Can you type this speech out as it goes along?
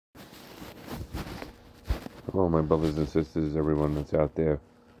Hello, my brothers and sisters, everyone that's out there.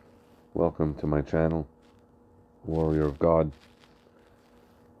 Welcome to my channel, Warrior of God,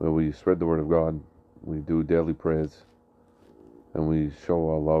 where we spread the word of God, we do daily prayers, and we show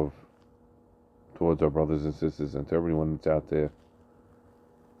our love towards our brothers and sisters and to everyone that's out there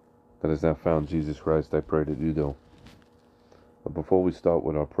that has not found Jesus Christ. I pray that you do. But before we start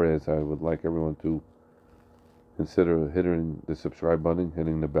with our prayers, I would like everyone to consider hitting the subscribe button,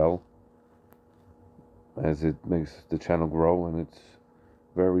 hitting the bell, as it makes the channel grow, and it's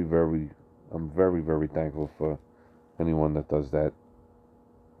I'm very thankful for anyone that does that.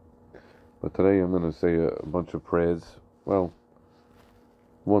 But today I'm going to say a bunch of prayers. Well,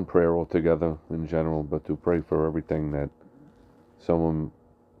 one prayer altogether in general, but to pray for everything that someone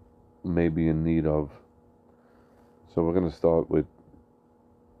may be in need of. So we're going to start with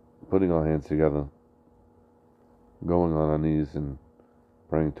putting our hands together, going on our knees and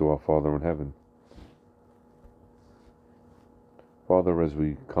praying to our Father in heaven. Father, as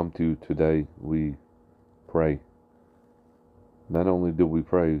we come to you today, we pray. Not only do we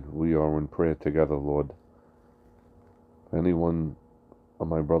pray, we are in prayer together, Lord. Anyone of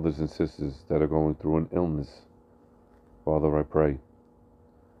my brothers and sisters that are going through an illness, Father, I pray.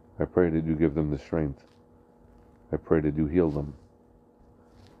 I pray that you give them the strength. I pray that you heal them.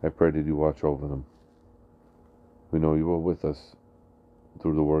 I pray that you watch over them. We know you are with us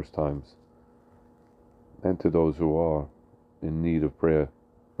through the worst times. And to those who are in need of prayer,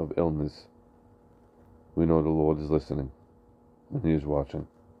 of illness, we know the Lord is listening and he is watching.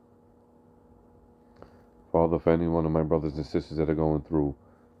 Father, for any one of my brothers and sisters that are going through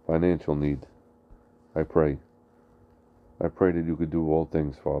financial need, I pray. I pray that you could do all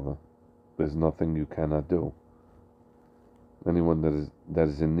things, Father. There's nothing you cannot do. Anyone that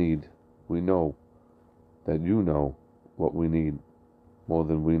is in need, we know that you know what we need more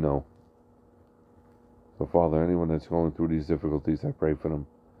than we know. So Father, anyone that's going through these difficulties, I pray for them.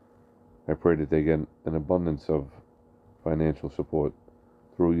 I pray that they get an abundance of financial support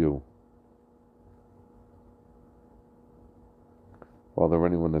through you. Father,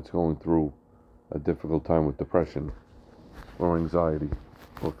 anyone that's going through a difficult time with depression or anxiety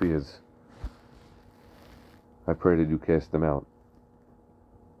or fears, I pray that you cast them out.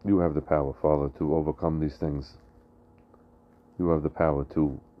 You have the power, Father, to overcome these things. You have the power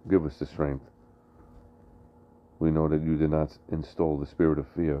to give us the strength. We know that you did not install the spirit of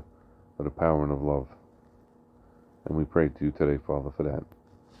fear, but a power and of love. And we pray to you today, Father, for that.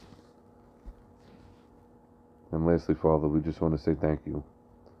 And lastly, Father, we just want to say thank you.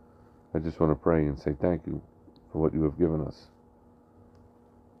 I just want to pray and say thank you for what you have given us.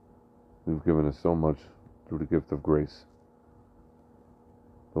 You've given us so much through the gift of grace.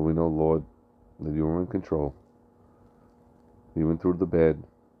 But we know, Lord, that you are in control. Even through the bad,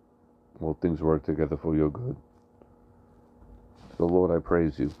 all things work together for your good. So, Lord, I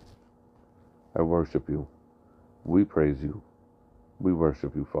praise you. I worship you. We praise you. We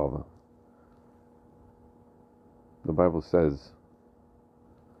worship you, Father. The Bible says,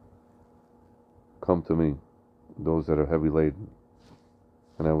 come to me, those that are heavy laden,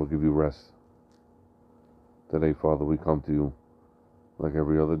 and I will give you rest. Today, Father, we come to you like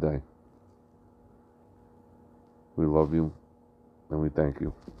every other day. We love you and we thank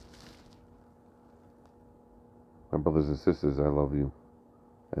you. My brothers and sisters, I love you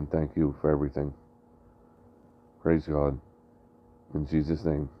and thank you for everything. Praise God. In Jesus'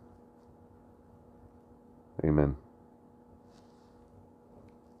 name, amen.